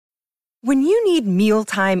When you need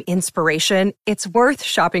mealtime inspiration, it's worth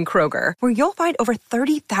shopping Kroger, where you'll find over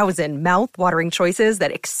 30,000 mouth-watering choices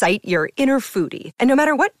that excite your inner foodie. And no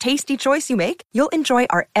matter what tasty choice you make, you'll enjoy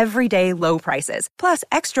our everyday low prices, plus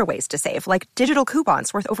extra ways to save, like digital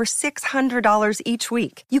coupons worth over $600 each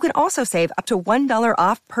week. You can also save up to $1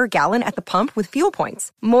 off per gallon at the pump with fuel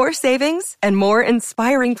points. More savings and more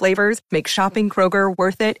inspiring flavors make shopping Kroger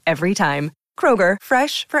worth it every time. Kroger,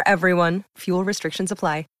 fresh for everyone. Fuel restrictions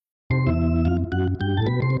apply.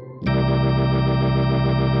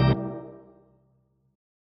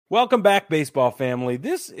 Welcome back, baseball family.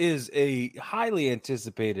 This is a highly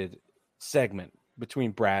anticipated segment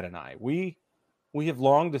between Brad and I. We have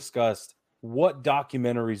long discussed what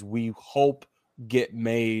documentaries we hope get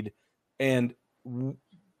made, and I'm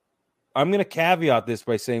going to caveat this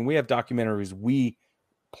by saying we have documentaries we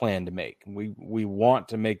plan to make. We want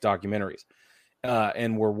to make documentaries,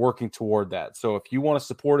 and we're working toward that. So if you want to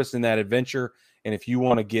support us in that adventure, and if you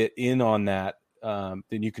want to get in on that,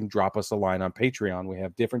 then you can drop us a line on Patreon. We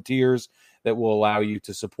have different tiers that will allow you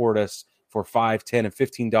to support us for $5, $10, and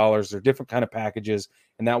 $15. They're different kind of packages,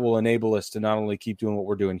 and that will enable us to not only keep doing what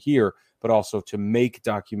we're doing here, but also to make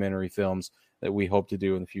documentary films that we hope to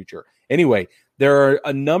do in the future. Anyway, there are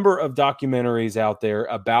a number of documentaries out there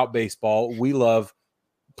about baseball. We love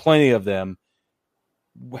plenty of them.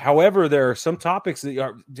 However, there are some topics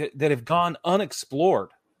that have gone unexplored.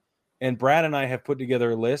 And Brad and I have put together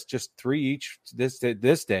a list, just 3 each this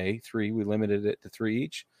day. 3, we limited it to 3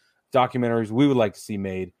 each. Documentaries we would like to see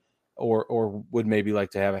made, or would maybe like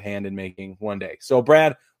to have a hand in making one day. So,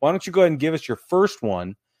 Brad, why don't you go ahead and give us your first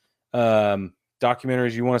one,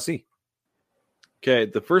 documentaries you want to see? Okay,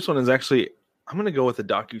 the first one is actually, I'm going to go with a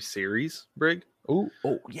docu-series, Brig. Oh,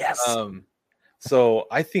 yes. So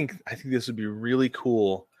I think this would be really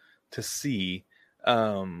cool to see,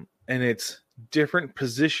 and it's different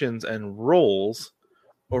positions and roles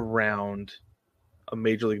around a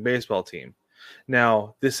Major League Baseball team.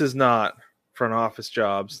 Now, this is not front office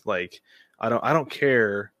jobs. Like, I don't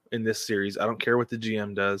care in this series. I don't care what the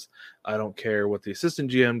GM does. I don't care what the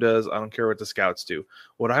assistant GM does. I don't care what the scouts do.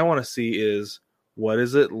 What I want to see is, what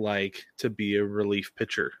is it like to be a relief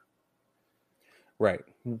pitcher? Right.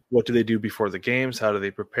 What do they do before the games? How do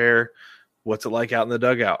they prepare? What's it like out in the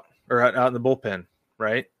dugout or out in the bullpen?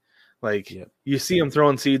 Right. Like, You see them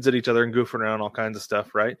throwing seeds at each other and goofing around, all kinds of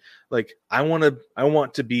stuff, right? Like, I want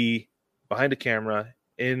to be behind a camera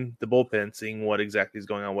in the bullpen, seeing what exactly is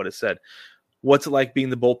going on, what is said. What's it like being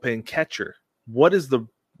the bullpen catcher? What is the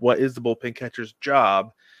bullpen catcher's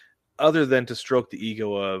job, other than to stroke the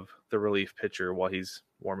ego of the relief pitcher while he's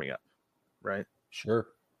warming up, right? Sure.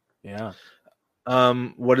 Yeah.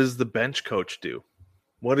 What does the bench coach do?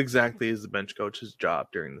 What exactly is the bench coach's job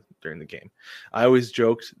during the game? I always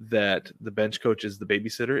joked that the bench coach is the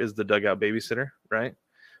babysitter, is the dugout babysitter, right?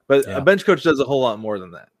 But a bench coach does a whole lot more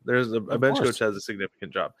than that. There's a bench coach has a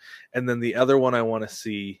significant job. And then the other one I want to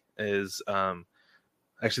see is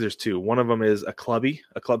actually there's 2. One of them is a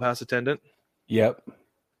clubhouse attendant. Yep.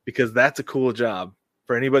 Because that's a cool job.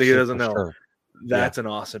 For anybody who doesn't know, sure. That's an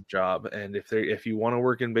awesome job. And if you want to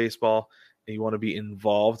work in baseball and you want to be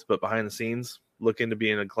involved but behind the scenes, look into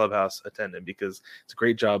being a clubhouse attendant, because it's a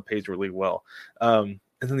great job, pays really well. And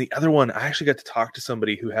then the other one, I actually got to talk to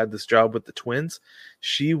somebody who had this job with the Twins.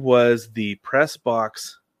 She was the press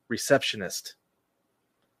box receptionist.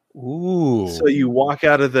 Ooh. So you walk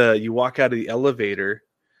out of the elevator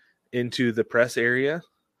into the press area,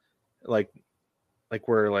 like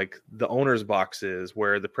where like the owner's box is,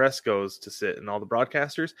 where the press goes to sit and all the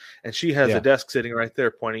broadcasters, and she has a desk sitting right there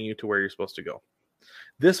pointing you to where you're supposed to go.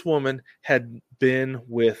 This woman had been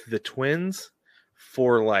with the Twins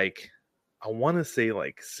for I want to say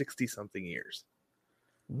 60 something years.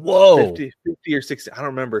 Whoa. 50 or 60. I don't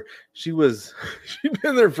remember. She'd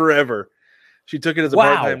been there forever. She took it as a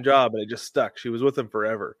part-time job, and it just stuck. She was with them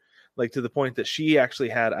forever. To the point that she actually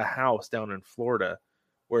had a house down in Florida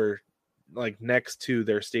where next to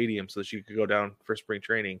their stadium, so that she could go down for spring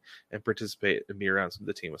training and participate and be around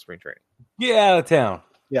the team with spring training. Get out of town.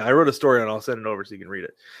 Yeah, I wrote a story and I'll send it over so you can read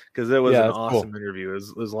it, because it was an awesome interview.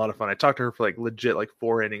 It was a lot of fun. I talked to her for legit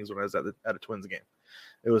 4 innings when I was at a Twins game.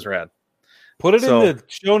 It was rad. Put it in the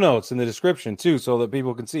show notes in the description too, so that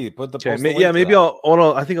people can see. Put the maybe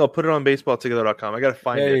I think I'll put it on baseballtogether.com. I got to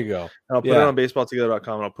find it. There you go. And I'll put it on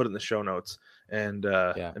baseballtogether.com, and I'll put it in the show notes, and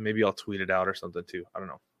maybe I'll tweet it out or something too. I don't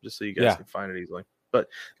know, just so you guys can find it easily. But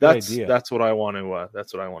that's what I want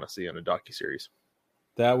to see in a docuseries.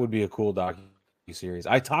 That would be a cool docuseries.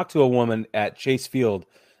 I talked to a woman at Chase Field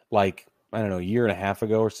a year and a half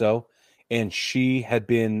ago or so, and she had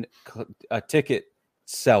been a ticket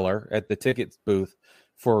seller at the ticket booth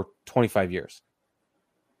for 25 years.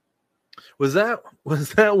 Was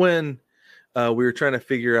that when we were trying to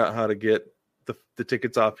figure out how to get the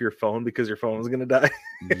tickets off your phone because your phone was going to die?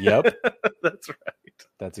 Yep. That's right.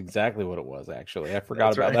 That's exactly what it was, actually. I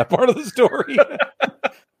forgot about that part of the story.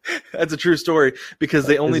 That's a true story because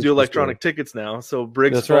they only do electronic tickets now. So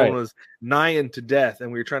Briggs' phone was nigh to death,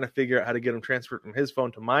 and we were trying to figure out how to get him transferred from his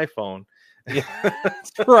phone to my phone. Yeah,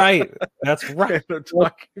 that's right. That's right. I'm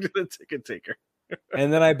talking to the ticket taker.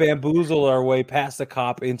 And then I bamboozled our way past the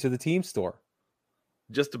cop into the team store.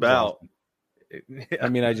 Just about. Yeah. I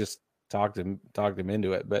mean, I just talked him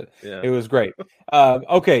into it, but yeah. It was great.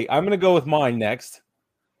 Okay, I'm going to go with mine next.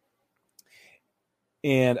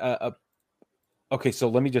 And okay, so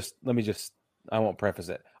let me just I won't preface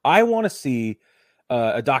it. I want to see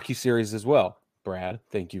a docuseries as well, Brad.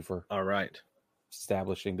 Thank you for all right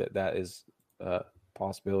establishing that is a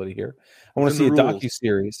possibility here. I want to see a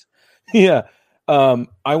docuseries. Yeah.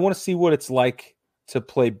 I want to see what it's like to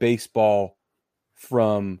play baseball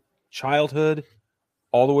from childhood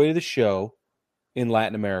all the way to the show in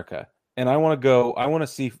Latin America. And I want to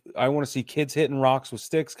see kids hitting rocks with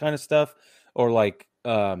sticks kind of stuff, or like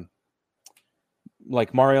Mariano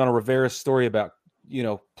Rivera's story about,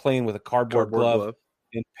 playing with a cardboard glove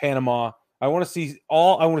in Panama. I want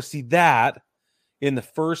to see that in the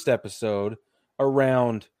first episode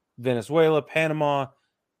around Venezuela, Panama,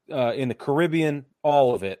 in the Caribbean,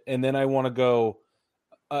 all of it. And then I want to go,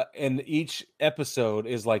 and each episode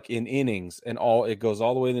is like in innings, and it goes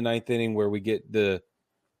all the way to the ninth inning where we get the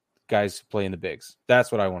guys playing the bigs.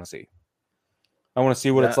 That's what I want to see. I want to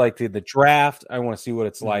see what it's like to the draft. I want to see what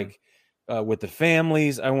it's like with the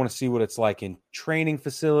families. I want to see what it's like in training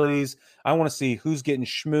facilities. I want to see who's getting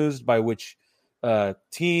schmoozed by which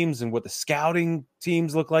teams and what the scouting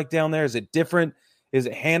teams look like down there. Is it different? Is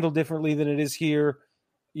it handled differently than it is here?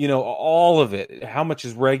 All of it. How much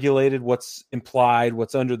is regulated? What's implied?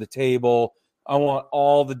 What's under the table? I want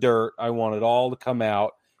all the dirt. I want it all to come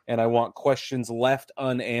out, and I want questions left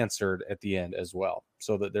unanswered at the end as well,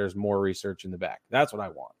 so that there's more research in the back. That's what I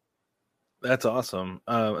want. That's awesome,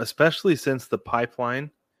 especially since the pipeline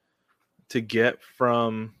to get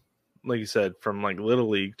from, like you said, from like Little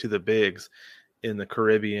League to the bigs in the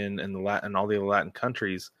Caribbean and all the Latin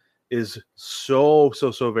countries is so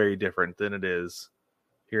very different than it is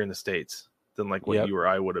here in the States, than like what you or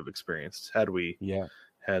I would have experienced had we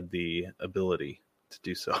had the ability to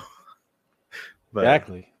do so.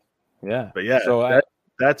 Exactly. Yeah. But yeah, so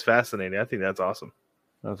that's fascinating. I think that's awesome.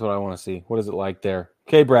 That's what I want to see. What is it like there?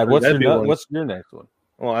 Okay, Brad, what's your next one?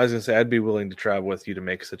 Well, I was gonna say I'd be willing to travel with you to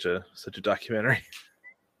make such a documentary.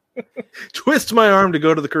 Twist my arm to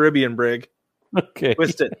go to the Caribbean, Brig. Okay.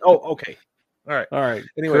 Twist it. Oh, okay. All right.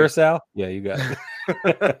 Anyway, Curacao? Yeah, you got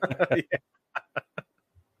it.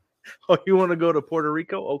 Oh, you want to go to Puerto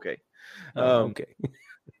Rico? Okay. Okay.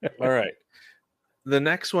 All right. The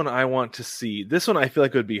next one I want to see, this one I feel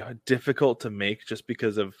like would be difficult to make just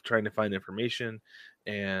because of trying to find information,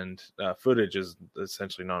 and footage is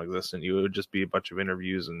essentially non-existent. You would just be a bunch of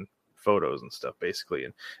interviews and photos and stuff basically,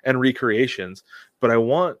 and recreations. But I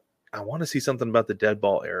want to see something about the dead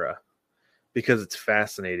ball era because it's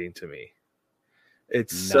fascinating to me.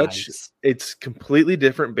 It's it's completely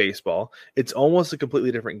different baseball. It's almost a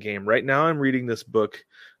completely different game. Right now I'm reading this book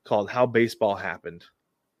called How Baseball Happened.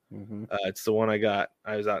 Mm-hmm. It's the one I got.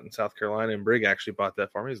 I was out in South Carolina, and Brig actually bought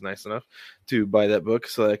that for me. He was nice enough to buy that book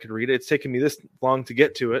so that I could read it. It's taken me this long to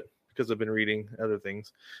get to it because I've been reading other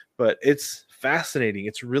things, but it's fascinating.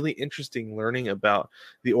 It's really interesting learning about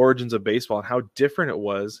the origins of baseball and how different it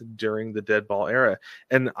was during the dead ball era.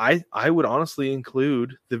 And I would honestly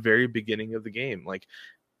include the very beginning of the game, like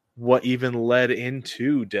what even led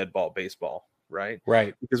into dead ball baseball, right?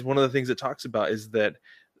 Right. Because one of the things it talks about is that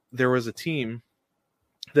there was a team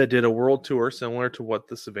that did a world tour similar to what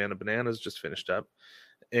the Savannah Bananas just finished up.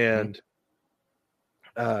 And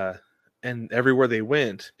and everywhere they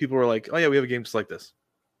went, people were like, oh yeah, we have a game just like this.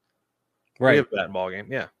 Right. We have a bat and ball game.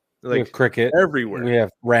 Yeah. Like we have cricket everywhere. We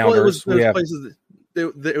have rounders. Well, places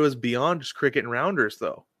it was beyond just cricket and rounders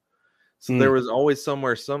though. So there was always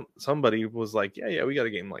somewhere somebody was like, yeah, we got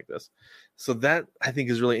a game like this. So that I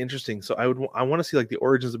think is really interesting. So I want to see like the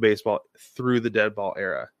origins of baseball through the dead ball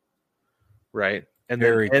era. Right. And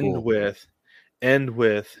then end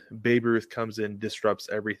with Babe Ruth comes in, disrupts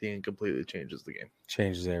everything, and completely changes the game.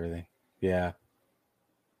 Changes everything. Yeah.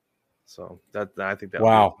 So I think that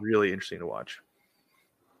would be really interesting to watch.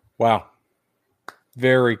 Wow.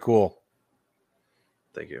 Very cool.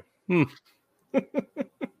 Thank you.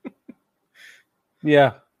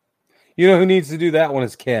 Yeah. You know who needs to do that one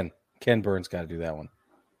is Ken. Ken Burns got to do that one.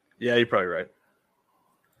 Yeah, you're probably right.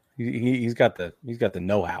 He's got the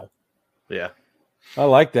know-how. Yeah. I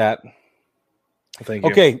like that. Thank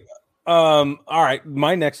you. Okay. All right.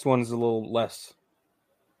 My next one is a little less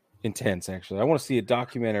intense, actually. I want to see a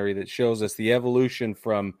documentary that shows us the evolution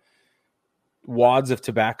from wads of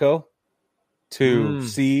tobacco to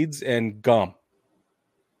seeds and gum.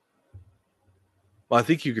 Well, I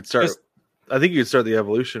think you could start the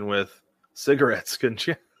evolution with cigarettes, couldn't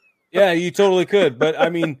you? Yeah, you totally could. But I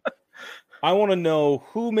mean, I want to know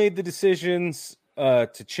who made the decisions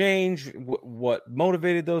to change, what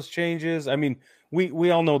motivated those changes. I mean,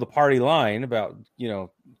 we all know the party line about,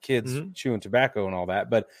 kids chewing tobacco and all that,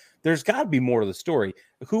 but there's got to be more to the story.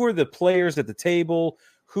 Who are the players at the table?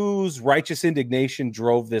 Whose righteous indignation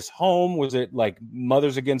drove this home? Was it like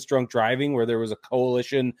Mothers Against Drunk Driving, where there was a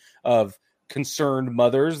coalition of concerned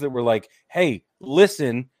mothers that were like, hey,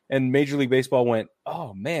 listen, and Major League Baseball went,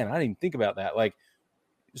 oh man, I didn't even think about that. Like,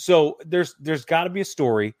 so there's got to be a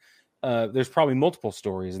story. There's probably multiple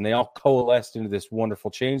stories, and they all coalesced into this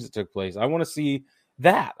wonderful change that took place. I want to see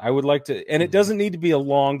that. I would like to, and it doesn't need to be a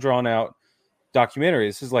long, drawn out documentary.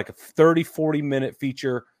 This is like a 30-40 minute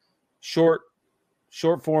feature, short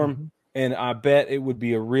form, and I bet it would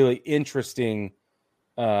be a really interesting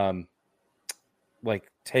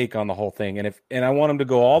take on the whole thing. And I want them to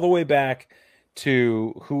go all the way back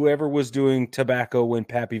to whoever was doing tobacco when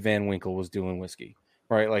Pappy Van Winkle was doing whiskey,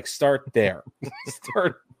 right? Like, start there.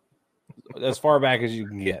 Start as far back as you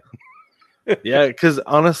can get. Yeah, because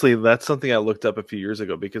honestly, that's something I looked up a few years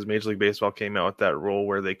ago, because Major League Baseball came out with that rule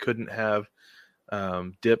where they couldn't have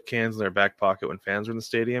dip cans in their back pocket when fans were in the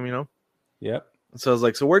stadium, Yep. So I was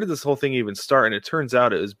like, so where did this whole thing even start? And it turns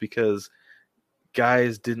out it was because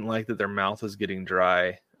guys didn't like that their mouth was getting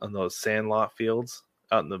dry on those sandlot fields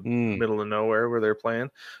out in the middle of nowhere where they're playing.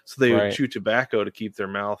 So they would chew tobacco to keep their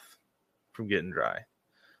mouth from getting dry.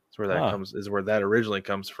 That's where that is where that originally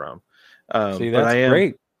comes from. See, that's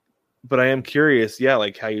great. But I am curious,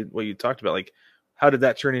 like what you talked about, like how did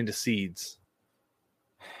that turn into seeds?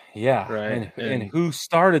 Yeah, right. And who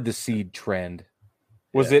started the seed trend?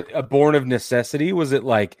 Was it a born of necessity? Was it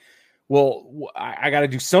like, well, I got to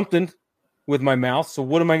do something with my mouth, so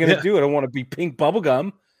what am I going to do? I don't want to be pink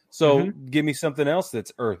bubblegum, so give me something else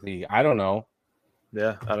that's earthy. I don't know.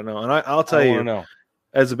 Yeah, I don't know. And I'll tell you,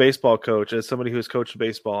 as a baseball coach, as somebody who's coached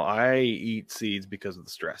baseball, I eat seeds because of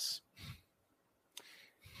the stress.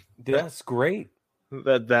 That's great.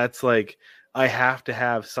 That's like, I have to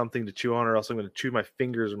have something to chew on, or else I'm going to chew my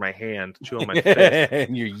fingers or my hand, chew on my fist.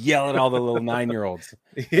 And you're yelling at all the little 9-year-olds.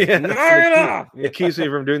 It keeps me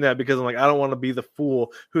from doing that, because I'm like, I don't want to be the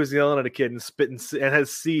fool who's yelling at a kid and spitting and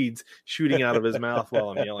has seeds shooting out of his mouth while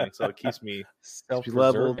I'm yelling. So it keeps me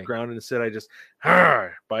leveled, grounded. Instead, I just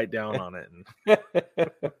bite down on it.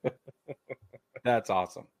 That's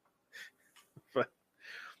awesome.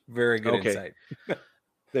 Very good insight.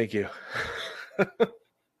 Thank you.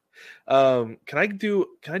 Can I do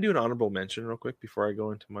an honorable mention real quick before I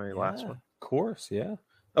go into my last one? Of course, yeah.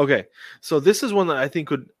 Okay, so this is one that I think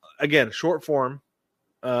would, again, short form.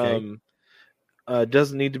 Doesn't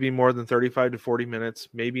need to be more than 35 to 40 minutes,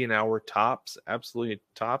 maybe an hour tops. Absolutely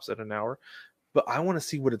tops at an hour. But I want to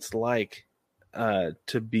see what it's like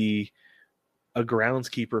to be a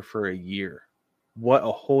groundskeeper for a year. What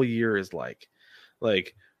a whole year is like.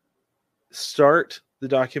 Like, start the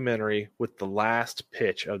documentary with the last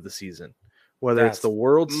pitch of the season, whether it's the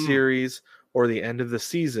World Series or the end of the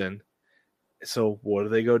season. So what do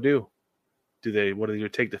they go do? What do they do?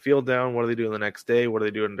 Take the field down? What do they do the next day? What are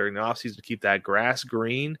they doing during the offseason to keep that grass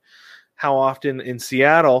green? How often in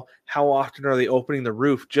Seattle, how often are they opening the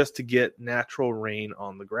roof just to get natural rain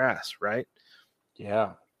on the grass, right?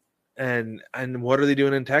 Yeah. And what are they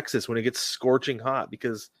doing in Texas when it gets scorching hot?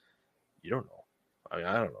 Because you don't know. I mean,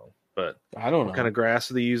 I don't know. But I don't know what kind of grass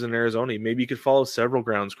do they use in Arizona. Maybe you could follow several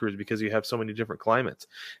grounds crews because you have so many different climates.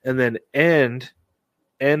 And then end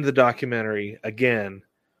the documentary again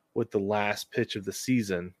with the last pitch of the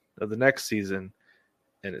season, of the next season,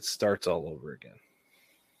 and it starts all over again.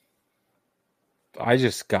 I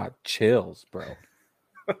just got chills, bro.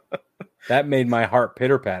 That made my heart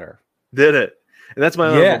pitter patter. Did it? And that's my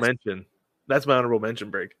honorable mention. That's my honorable mention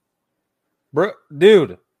break. Bro,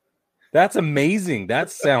 dude. That's amazing. That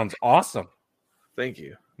sounds awesome. Thank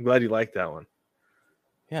you. I'm glad you liked that one.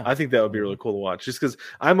 Yeah, I think that would be really cool to watch. Just because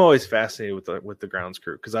I'm always fascinated with the grounds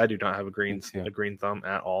crew, because I do not have a green thumb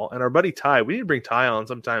at all. And our buddy Ty, we need to bring Ty on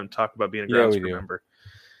sometime to talk about being a grounds crew member,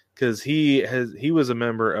 because he was a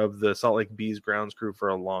member of the Salt Lake Bees grounds crew for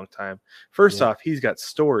a long time. First off, he's got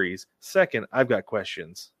stories. Second, I've got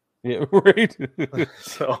questions. Yeah, right.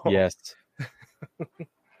 So yes.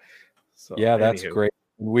 So, yeah, that's great.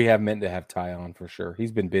 We have meant to have Ty on for sure.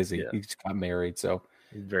 He's been busy. Yeah. He's got married, so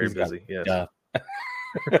He's very busy. Yes.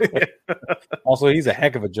 Also, he's a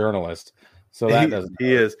heck of a journalist. So that doesn't.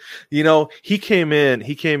 He is. You know, he came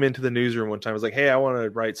into the newsroom one time. I was like, "Hey, I want to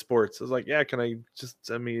write sports." I was like, "Yeah, can I just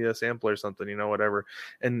send me a sample or something? You know, whatever."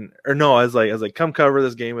 I was like, "Come cover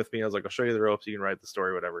this game with me." I was like, "I'll show you the ropes. You can write the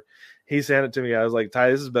story, whatever." He sent it to me. I was like,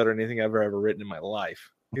 "Ty, this is better than anything I've ever written in my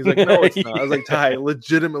life." He's like, "No, it's not." I was like, "Ty,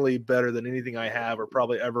 legitimately better than anything I have or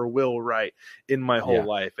probably ever will write in my whole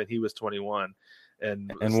life." And he was 21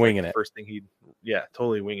 and winging it. First thing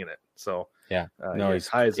totally winging it. So Ty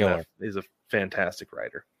he's a fantastic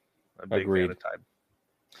writer. A big Agreed. fan of Ty.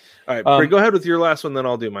 All right, Bree, go ahead with your last one, then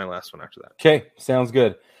I'll do my last one after that. Okay, sounds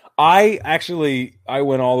good. I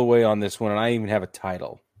went all the way on this one, and I even have a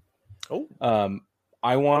title. Oh,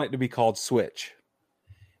 I want it to be called Switch,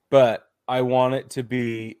 but I want it to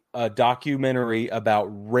be a documentary about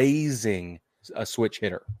raising a switch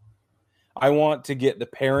hitter. I want to get the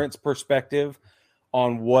parents' perspective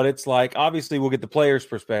on what it's like. Obviously, we'll get the players'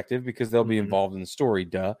 perspective because they'll be involved in the story,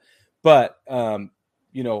 duh. But, how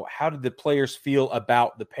did the players feel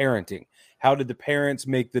about the parenting? How did the parents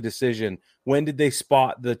make the decision? When did they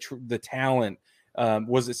spot the talent?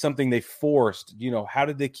 Was it something they forced? How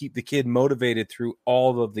did they keep the kid motivated through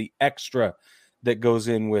all of the extra that goes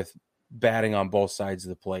in with batting on both sides of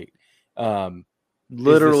the plate?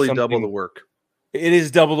 Literally double the work. It is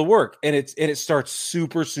double the work, and it starts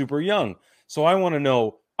super, super young. So I want to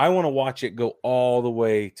know. I want to watch it go all the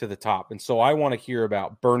way to the top. And so I want to hear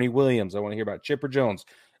about Bernie Williams. I want to hear about Chipper Jones,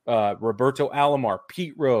 Roberto Alomar,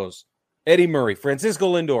 Pete Rose, Eddie Murray,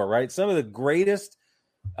 Francisco Lindor, right? Some of the greatest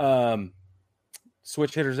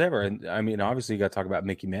switch hitters ever. And I mean, obviously you got to talk about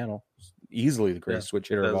Mickey Mantle, easily the greatest switch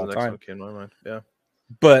hitter of all time. In my mind. Yeah.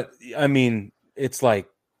 But I mean, it's like,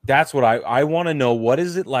 that's what I want to know. What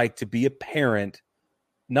is it like to be a parent,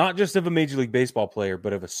 not just of a Major League Baseball player,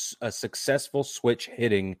 but of a successful switch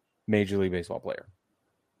hitting Major League Baseball player?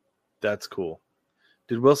 That's cool.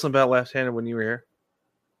 Did Wilson bat left-handed when you were here?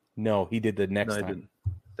 No, he did the next time. Didn't.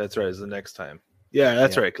 That's right. It's the next time. Yeah,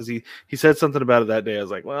 that's right. Because he said something about it that day. I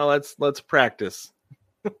was like, well, let's practice.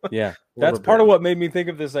 Yeah, that's part of what made me think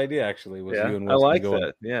of this idea. Actually, was you and Wilson I like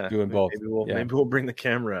that. Yeah, doing both. Maybe we'll bring the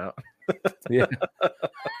camera out. Yeah,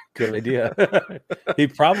 good idea. He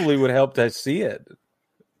probably would help to see it.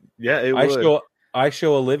 Yeah, it would. I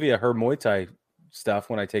show Olivia her Muay Thai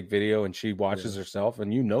stuff when I take video, and she watches herself,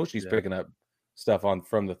 and she's picking up stuff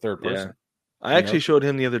from the third person. Yeah. I actually showed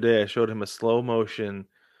him the other day. I showed him a slow motion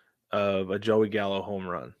of a Joey Gallo home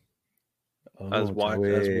run. I was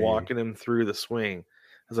walking him through the swing. I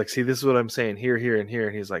was like, "See, this is what I'm saying here, and here."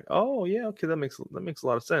 And he's like, "Oh yeah, okay, that makes a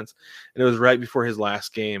lot of sense." And it was right before his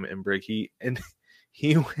last game, and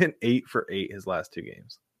he went 8 for 8 his last 2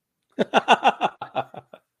 games.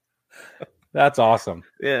 That's awesome.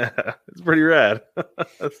 Yeah, it's pretty rad.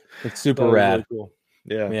 It's super rad. Really cool.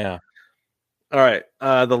 Yeah. Yeah. All right.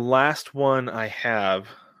 The last one I have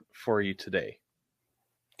for you today.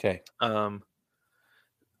 Okay.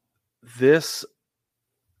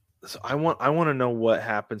 So I want to know what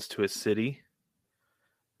happens to a city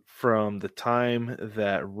from the time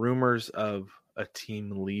that rumors of a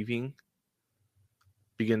team leaving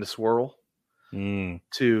begin to swirl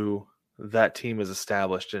to that team is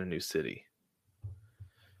established in a new city.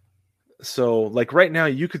 So, like right now,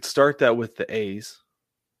 you could start that with the A's,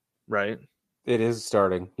 right? It is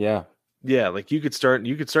starting. Yeah. Yeah, like you could start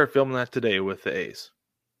filming that today with the A's.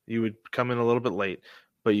 You would come in a little bit late,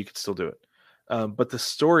 but you could still do it. But the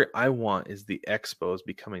story I want is the Expos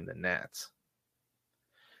becoming the Nats.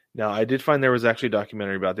 Now, I did find there was actually a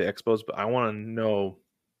documentary about the Expos, but I want to know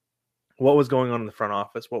what was going on in the front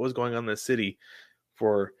office, what was going on in the city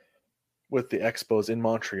with the Expos in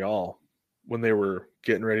Montreal when they were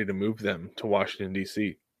getting ready to move them to Washington,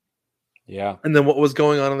 D.C. Yeah. And then what was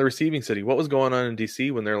going on in the receiving city? What was going on in D.C.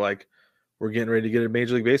 when they're like, we're getting ready to get a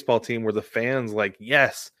Major League Baseball team where the fans like,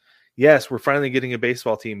 yes, we're finally getting a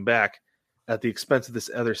baseball team back at the expense of this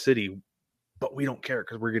other city, but we don't care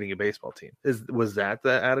because we're getting a baseball team. Was that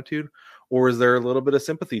the attitude? Or is there a little bit of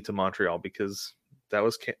sympathy to Montreal because that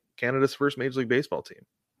was Canada's first Major League Baseball team?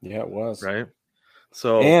 Yeah, it was. Right.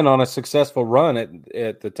 So, and on a successful run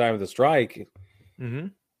at the time of the strike. Mm-hmm.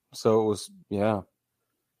 So it was, yeah.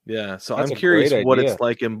 Yeah. So I'm curious what it's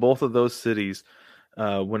like in both of those cities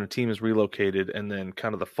when a team is relocated and then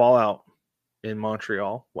kind of the fallout in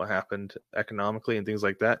Montreal, what happened economically and things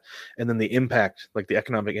like that. And then the impact, like the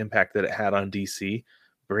economic impact that it had on DC,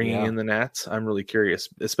 bringing in the Nats. I'm really curious,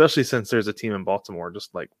 especially since there's a team in Baltimore,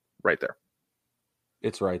 just like right there.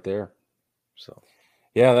 It's right there. So,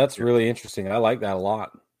 yeah, that's really interesting. I like that a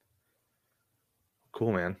lot.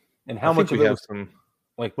 Cool, man. And I how think much of we it have was some.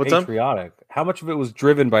 like What's up? patriotic? How much of it was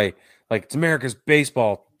driven by like it's America's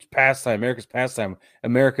baseball pastime, America's pastime,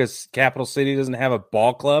 America's capital city doesn't have a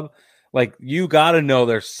ball club? Like you got to know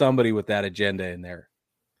there's somebody with that agenda in there.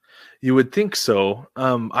 You would think so.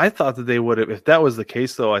 I thought that they would have. If that was the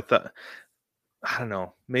case, though, I don't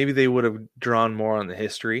know. Maybe they would have drawn more on the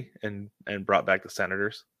history and brought back the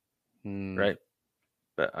Senators, right?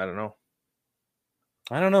 But I don't know.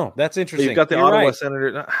 I don't know. That's interesting. You've got the You're Ottawa right.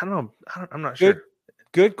 Senators. I don't know. I'm not Good, sure.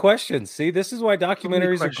 good question. See, this is why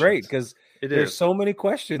documentaries are great questions. because there's so many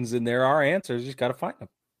questions and there are answers. You just got to find them.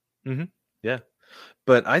 Mm-hmm. Yeah,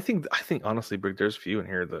 but I think honestly, Brig, there's a few in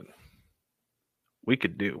here that we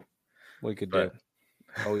could do. Do.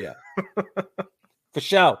 Oh yeah, for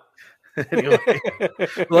sure. Anyway,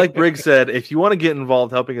 like Brig said, if you want to get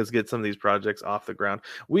involved helping us get some of these projects off the ground,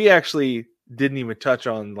 we actually didn't even touch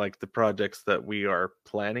on like the projects that we are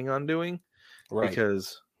planning on doing, Right.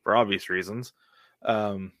 because for obvious reasons.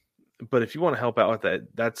 But if you want to help out with that,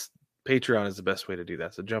 that's Patreon is the best way to do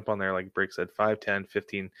that. So jump on there, like Brig said, $5,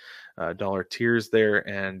 $10, $15 tiers there,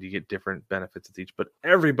 and you get different benefits with each. But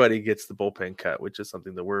everybody gets the bullpen cut, which is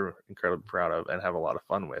something that we're incredibly proud of and have a lot of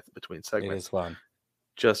fun with between segments. It is fun.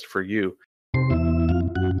 Just for you.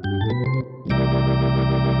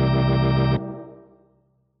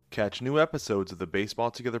 Catch new episodes of the Baseball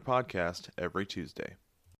Together podcast every Tuesday.